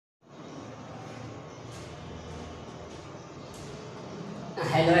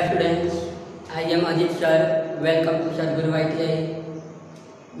Hello students, I am Ajit sir. Welcome to सदगुरु ITI।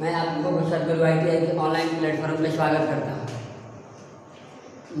 मैं आप लोगों को सदगुरु ITI के ऑनलाइन प्लेटफॉर्म पर स्वागत करता हूँ।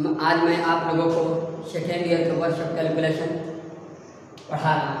 आज मैं आप लोगों को सेकेंड ईयर के वर्ष ऑफ कैलकुलेशन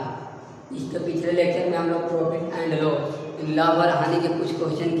पढ़ा रहा हूँ। इसके पिछले लेक्चर में हम लोग प्रॉफिट एंड लॉस, लाभ और हानि के कुछ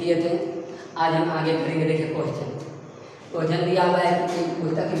क्वेश्चन किए थे। आज हम आगे करेंगे। देखिए क्वेश्चन दिया हुआ है कि एक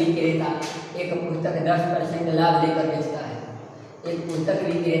पुस्तक विक्रेता एक पुस्तक 10% लाभ लेकर बेचता है। एक पुस्तक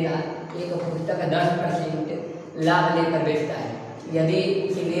विक्रेता एक पुस्तक 10% लाभ लेकर बेचता है। यदि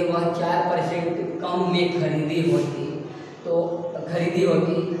इसलिए वह 4% कम में खरीदी होती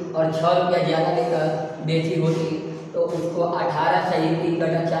और 6 रुपया ज़्यादा लेकर बेची होती तो उसको 18 सही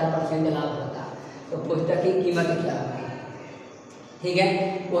 3/4% लाभ होता। तो पुस्तक की कीमत क्या होगी? ठीक है।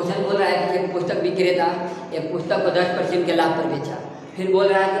 क्वेश्चन बोल रहा है कि एक पुस्तक विक्रेता एक पुस्तक को 10% के लाभ पर बेचा। फिर बोल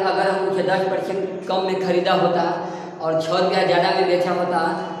रहा है कि अगर हम उसे 10% कम में खरीदा होता और 6 रुपया ज़्यादा में बेचा होता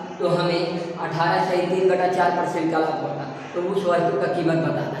तो हमें 18 सही 3/4% का लाभ होता। तो उस वस्तु का कीमत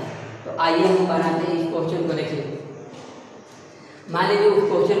बताना है। तो आइए हम बनाते हैं इस क्वेश्चन को। देखिए, मान लीजिए उस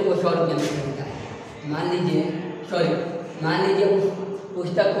क्वेश्चन को 100 रुपये में खरीदा है। मान लीजिए उस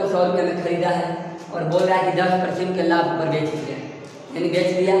पुस्तक को 100 रुपये में खरीदा है और बोल रहा है कि 10% के लाभ पर बेच दिया। यानी बेच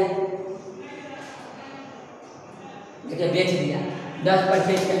दिया, देखिए बेच दिया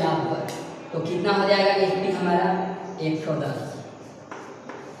 10% के लाभ पर। तो कितना हो जाएगा एसपी हमारा? 110।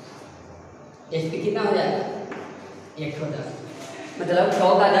 एसपी कितना हो जाएगा? 110। मतलब 100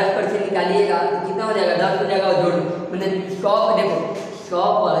 का 10% निकालिएगा तो कितना हो जाएगा? 10 हो जाएगा और जोड़, मतलब 100 देखो 100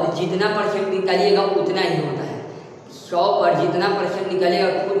 पर जितना परसेंट निकालिएगा उतना ही होता है। 100 पर जितना परसेंट निकालिएगा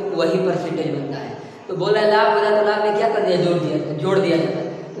वही परसेंटेज बनता है। तो बोल रहा है लाभ हो रहा है तो लाभ में क्या कर दिया? जोड़ दिया जाता है।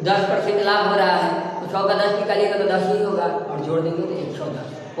 तो 10% लाभ हो रहा है तो 100 का 10 निकालिएगा तो 10 ही होगा और जोड़ देंगे तो 110।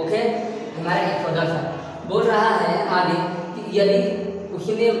 ओके, हमारा 110 है। बोल रहा है आगे कि यदि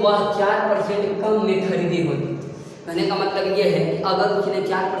उसने वह 4% कम में खरीदी होती। कहने का मतलब ये है कि अगर उसने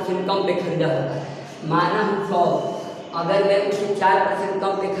 4% कम पे खरीदा होता, माना हम 100, अगर मैं उसे 4%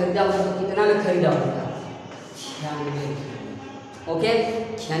 कम पे खरीदा होता तो कितना में खरीदा होता? 96। ओके,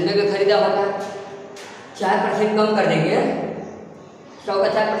 96 में खरीदा होता। 4% कम कर देंगे, 100 का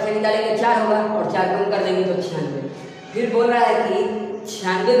 4% निकालेंगे 4 होगा और 4 कम कर देंगे तो 96। फिर बोल रहा है कि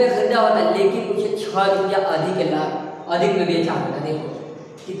 96 में खरीदा होता लेकिन उसे 6 रुपया अधिक में बेचा होता। देखो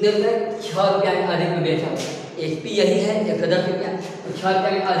कितने रुपये? 6 रुपया में अधिक में बेचा होता। एसपी यही है 110 रुपया, तो 6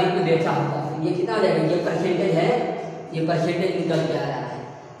 रुपया में अधिक में बेचा होता। तो ये कितना हो जाएगा? ये परसेंटेज है, ये परसेंटेज निकल के आ रहा है।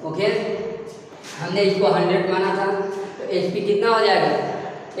 ओके, हमने इसको 100 माना था तो एसपी कितना हो जाएगा?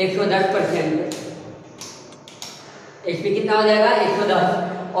 110%। एसपी कितना हो जाएगा? 110।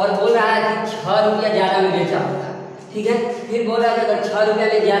 और बोल रहा है कि 6 रुपया ज़्यादा में बेचा होता। ठीक है। फिर बोल रहा है कि अगर 6 रुपया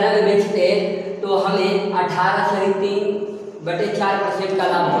में ज़्यादा में बेचते तो हमें 18 सही 3/4% का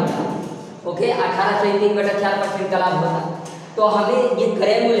लाभ होता। ओके, 18 सही 3/4% का लाभ होता। तो हमें ये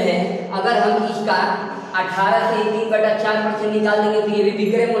क्रय मूल्य है, अगर हम इसका 18 से 3/4% निकाल देंगे तो ये भी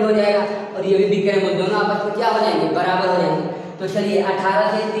विक्रय मूल्य हो जाएगा और ये भी विक्रय मूल्य, दोनों आपस में क्या हो जाएंगे? बराबर हो जाएंगे। तो चलिए 18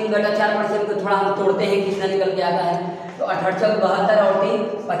 से 3/4% को थोड़ा हम तोड़ते हैं, कितना निकल के आता है? तो 1872 और 3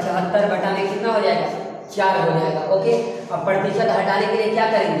 75 बटा में कितना हो जाएगा? 4 हो जाएगा। ओके, और प्रतिशत हटाने के लिए क्या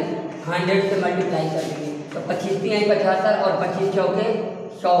करेंगे? 100 से मल्टीप्लाई कर देंगे। तो 25 3 75 और 25 चौके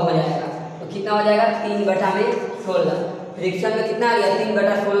 100 हो जाएगा। तो कितना हो जाएगा? 3/16। फ्रिक्शन में कितना आ गया?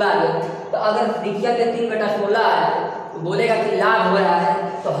 3/16 आ गया। तो अगर फ्रिक्शन में 3/16 आया तो बोलेगा कि लाभ हो रहा है,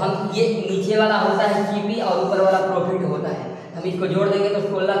 तो हम ये नीचे वाला होता है जीपी और ऊपर वाला प्रॉफिट होता है। हम इसको जोड़ देंगे तो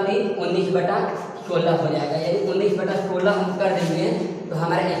 16 3 19/16 हो जाएगा। यानी 19/16 हम कर देंगे तो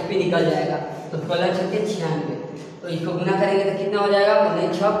हमारा एसपी निकल जाएगा। तो 16 छक्के 96। तो इसको गुना करेंगे तो कितना हो जाएगा?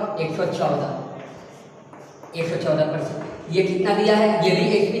 19 छक 114%। ये कितना दिया है? ये भी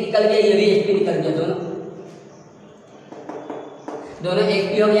एसपी निकल गया, ये भी एसपी निकल गया, दोनों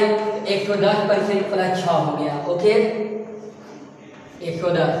एसपी हो गया। 110% प्लस 6 हो गया। ओके,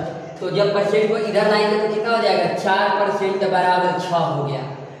 110। तो जब परसेंट को इधर लाएंगे तो कितना हो जाएगा? 4% बराबर 6 हो गया।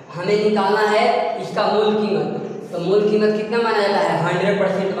 हमें निकालना है इसका मूल कीमत। तो मूल कीमत कितना माना जाता है?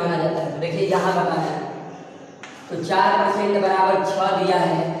 100% माना जाता है। तो देखिए यहाँ बताया है, तो 4% बराबर 6 दिया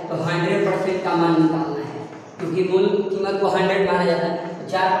है तो 100% का मान निकालना है, क्योंकि मूल कीमत को 100 माना जाता है। तो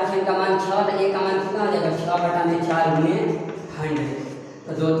 4% का मान 6, तो एक का मान कितना हो जाएगा? 6/4 गुने 100।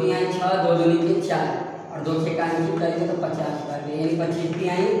 तो 2 3 आई 6, 2 दूनी के 4 और 2 6 का अंकित करेंगे तो 50 कर देंगे, यानी 25 3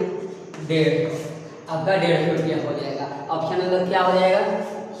 आई 150। आपका 150 रुपया हो जाएगा। ऑप्शन नंबर क्या हो जाएगा?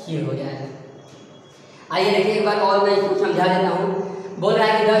 सी हो जाएगा। आइए देखिए एक बार और मैं इसको समझा देता हूँ। बोल रहा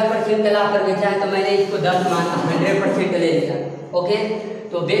है कि 10% का लाभ पर बेचा है तो मैंने इसको 10 माना, 100% ले लिया। ओके,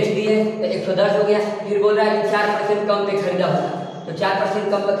 तो बेच दिए तो 110 हो गया। फिर बोल रहा है कि 4% कम पे खरीदा होता तो 4%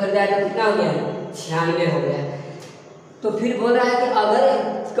 कम पर खरीदा है तो कितना हो गया, 96 हो गया। तो फिर बोल रहा है कि अगर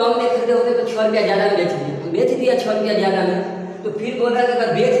कम में खरीदे होते तो 6 रुपया ज़्यादा में बेच दिया, बेच दिया 6 रुपया ज़्यादा में। तो फिर बोल रहा है कि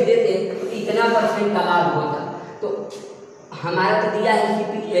अगर बेच देते तो इतना % का लाभ होता। तो हमारा तो दिया है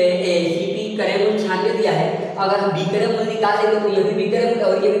सीपी क्रय मूल्य 96 दिया है, अगर हम विक्रय मूल्य निकाल देंगे तो ये भी विक्रय मूल्य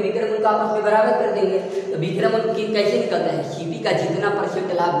और ये भी विक्रय मूल्य को आपस में बराबर कर देंगे। तो विक्रय मूल्य कैसे निकलता है, सीपी का जितना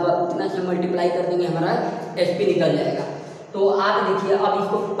 % लाभ हुआ उतना से मल्टीप्लाई कर देंगे, हमारा एसपी निकल जाएगा। तो आप देखिए अब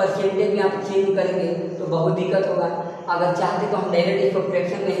इसको परसेंटेज में आप चेंज करेंगे तो बहुत दिक्कत होगा। अगर चाहते तो हम डायरेक्ट इसको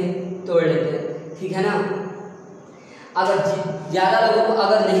फ्रैक्शन में ही तोड़ लेते हैं, ठीक है ना। अगर ज़्यादा लोगों को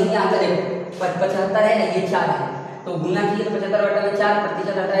अगर नहीं आता है 75 है ये 4 है तो गुना किए तो 75 बटा में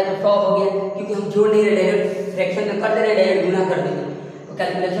 4% आता है तो 100 हो गया, क्योंकि हम जोड़ नहीं रहे, डायरेक्ट फ्रैक्शन में कर दे रहे, डायरेक्ट गुना कर देंगे। तो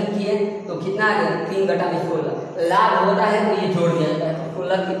कैलकुलेशन किए तो कितना आ गया 3 बटा में 16 लाभ होता है तो ये जोड़ दिया जाता है। तो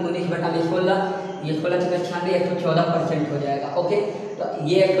 16 की 19 बटा में 16 ये 16 से 96 114% हो जाएगा। ओके तो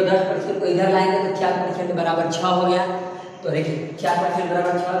ये 110% को इधर लाएंगे तो 4% बराबर 6 हो गया। तो देखिए 4%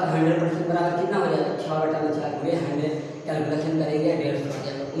 बराबर 6 तो 100% बराबर कितना हो जाएगा 6 बटा में 4 हुए 100 कैलकुलेशन करेंगे 150 हो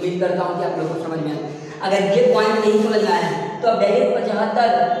जाएगा। उम्मीद करता हूँ कि आप लोगों को समझ में आए। अगर ये पॉइंट नहीं समझ में आया तो अब डायरेक्ट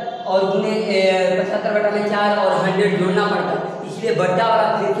 75 और गुने 75 बटा में 4 और 100 जोड़ना पड़ता है, इसलिए बट्टा वाला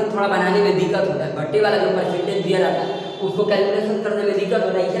फ्रैक्शन थोड़ा बनाने में दिक्कत होता है। बट्टे वाला जो परसेंटेज दिया जाता है उसको कैलकुलेशन करने में दिक्कत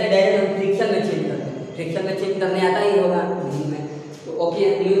होता है, इसलिए डायरेक्ट हम फ्रैक्शन में चेंज करते हैं। फ्रैक्शन में चेंज करने आता ही होगा में। तो ओके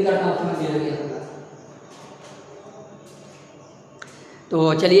उम्मीद करता हूँ समझ में आ गया होगा। तो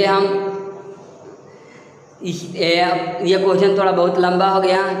चलिए हम ये क्वेश्चन थोड़ा बहुत लंबा हो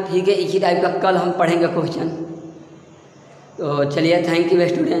गया, ठीक है, इसी टाइप का कल हम पढ़ेंगे क्वेश्चन। तो चलिए थैंक यू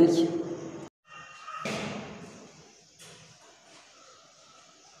स्टूडेंट्स।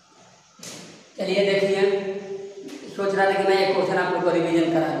 चलिए देखिए सोच रहा था कि मैं एक क्वेश्चन आप लोग को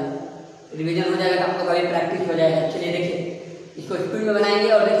रिवीजन करा दूँ, रिवीजन हो जाएगा तो आप लोग का भी प्रैक्टिस हो जाएगा। चलिए देखिए इसको स्पीड में बनाएंगे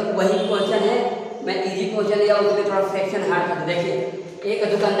और देखिए वही क्वेश्चन है, मैं इजी क्वेश्चन लिया उसमें थोड़ा फ्रैक्शन हार्ड कर। देखिए एक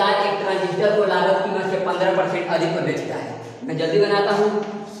दुकानदार एक ट्रांजिस्टर को लागत कीमत से 15% अधिक पर बेचता है। मैं जल्दी बनाता हूँ,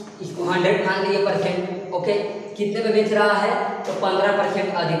 इसको 100 मान लीजिए %। ओके कितने में बेच रहा है तो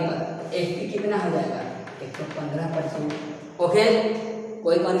 15% अधिक पर। एसपी कितना हो जाएगा 115%। ओके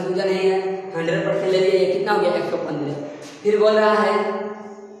कोई कन्फ्यूजन नहीं है, 100% ले लिए कितना हो गया 115। फिर बोल रहा है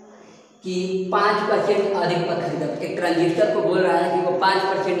कि 5% अधिक पर खरीदा, एक ट्रांजिस्टर को बोल रहा है कि वो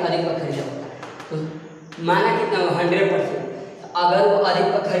 5% अधिक पर खरीदा होता, तो माना कितना 100%। अगर वो अधिक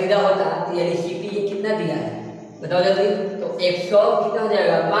पर खरीदा होता तो यानी सीपी ये कितना दिया है बताओ जल्दी, तो 100 कितना हो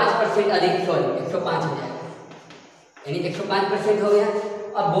जाएगा 5% अधिक, सॉरी 105 हो जाएगा, यानी 105% हो गया।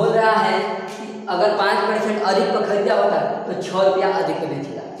 अब बोल रहा है कि अगर 5% अधिक पर खरीदा होता तो 6 रुपया अधिक पर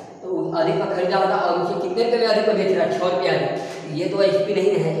बेचेगा, तो अधिक पर खरीदा होता और उसे कितने रुपये में अधिक पर बेच रहा है 6 रुपया अधिक। ये तो एचपी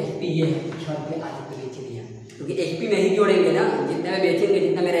नहीं है, एचपी ये है 6 रुपये अधिक पर बेच दिया, क्योंकि एचपी में ही जोड़ेंगे ना, जितने में बेचेंगे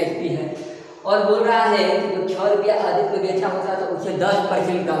जितना मेरा एचपी है। और बोल रहा है कि जो 6 रुपया अधिक में बेचा होता तो उसे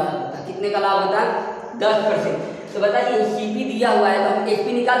 10% का लाभ होता। कितने का लाभ होता 10%। तो बताइए सीपी दिया हुआ है तो हम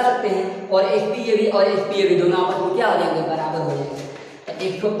एचपी निकाल सकते हैं, और एचपी ये भी और एचपी ये भी दोनों आपस में क्या हो जाएंगे बराबर हो जाएंगे। तो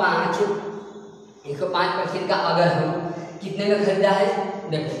 105% का अगर हम कितने में खरीदा है,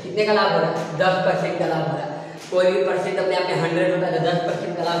 देखो कितने का लाभ हो रहा है 10% का लाभ हो रहा है। कोई भी परसेंट अपने आप में 100 होता है तो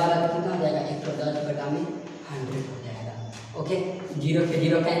 10% का लाभ हो रहा है तो कितना हो जाएगा 110 बटा में 100 हो जाएगा। ओके 0 से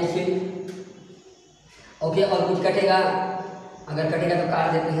 0 कैंसिल। ओके और कुछ कटेगा, अगर कटेगा तो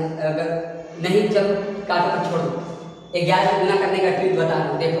काट देते हैं, अगर नहीं जब काटो तो छोड़ दो। 11 से गुना करने का ट्रिक बता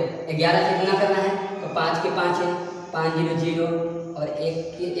दूँ, देखो 11 से गुना करना है तो 5 के 5 है 5 0 0 और 1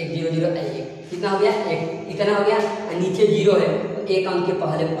 के 1 0 0 1 कितना हो गया 1, इतना हो गया। नीचे 0 है तो एक अंक के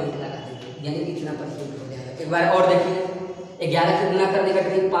पहले पॉइंट लगा देंगे, यानी इतना % हो जाएगा। एक बार और देखिए 11 से गुना करने का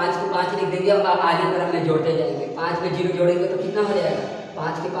ट्रिक 5 के 5 लिख देंगे और आगे क्रम में जोड़ते जाएंगे। 5 में 0 जोड़ेंगे तो कितना हो जाएगा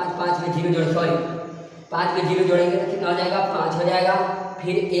 5 के 5 5 में 0 जोड़, सॉरी 5 में 0 जोड़ेंगे तो कितना हो जाएगा 5 हो जाएगा।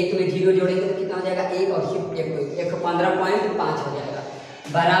 फिर 1 में 0 जोड़ेंगे तो कितना हो जाएगा 1 और सिर्फ 115.5 हो जाएगा,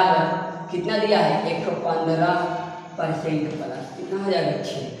 बराबर कितना दिया है 115% प्लस कितना हो जाएगा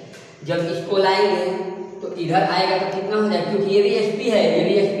 6। जब इसको लाएंगे तो इधर आएगा तो कितना हो जाएगा, क्योंकि ये भी एसपी है ये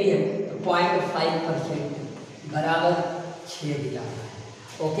भी एसपी है तो 0.5% बराबर 6 दिया हुआ है।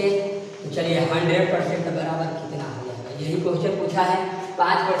 ओके तो चलिए 100% बराबर कितना हो जाएगा, यही क्वेश्चन पूछा है।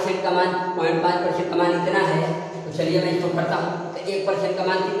 5% का मान 0.5% का मान इतना है, तो चलिए मैं इसको करता हूँ। तो 1% का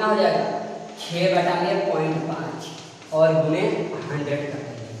मान कितना हो जाएगा 6 बटा में 0.5 और गुने 100 कर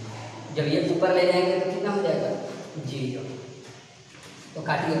देंगे। जब ये ऊपर ले जाएंगे तो कितना हो जाएगा 0, तो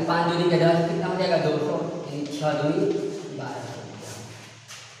काटिए 5 दूनी का 10 कितना हो जाएगा 200, यानी 6 दूनी 1200।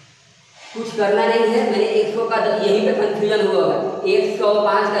 कुछ करना नहीं है। मैंने 100 का यहीं पे कंफ्यूजन हुआ होगा,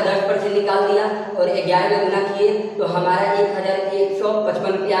 105 का 10% निकाल दिया और 11 में गुना किए तो हमारा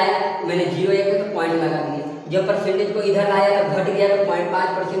 1155 रुपया आया। मैंने 0 1 तो पॉइंट लगा दिए। जब परसेंटेज को इधर लाया तो घट गया, तो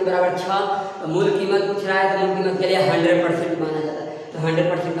 0.5% बराबर 6। तो मूल कीमत पूछ रहा है तो मूल कीमत के लिए 100% माना जाता है। तो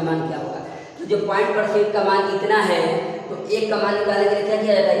 100% का मान क्या होगा? तो जो 0.% का मान इतना है तो 1 का मान निकालने के लिए क्या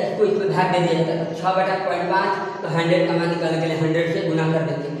किया जाता है, इसको इसमें भाग दे दिया जाता है। तो 6/0.5 तो 100 का मान निकालने के लिए 100 से गुना कर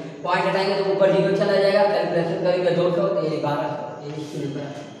देंगे। पॉइंट हटाएंगे तो ऊपर 0 चला जाएगा, कैलकुलेशन करेंगे 200 तो ये 1200, ये इसी नंबर।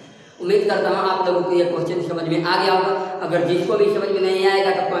 उम्मीद करता हूँ आप लोगों को ये क्वेश्चन समझ में आ गया होगा। अगर जिसको भी समझ में नहीं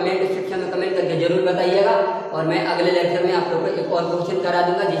आएगा तो कमेंट सेक्शन में कमेंट करके जरूर बताइएगा और मैं अगले लेक्चर में आप लोगों को एक और क्वेश्चन करा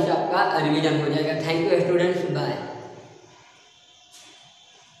दूंगा जिससे आपका रिवीजन हो जाएगा। Thank you students, bye.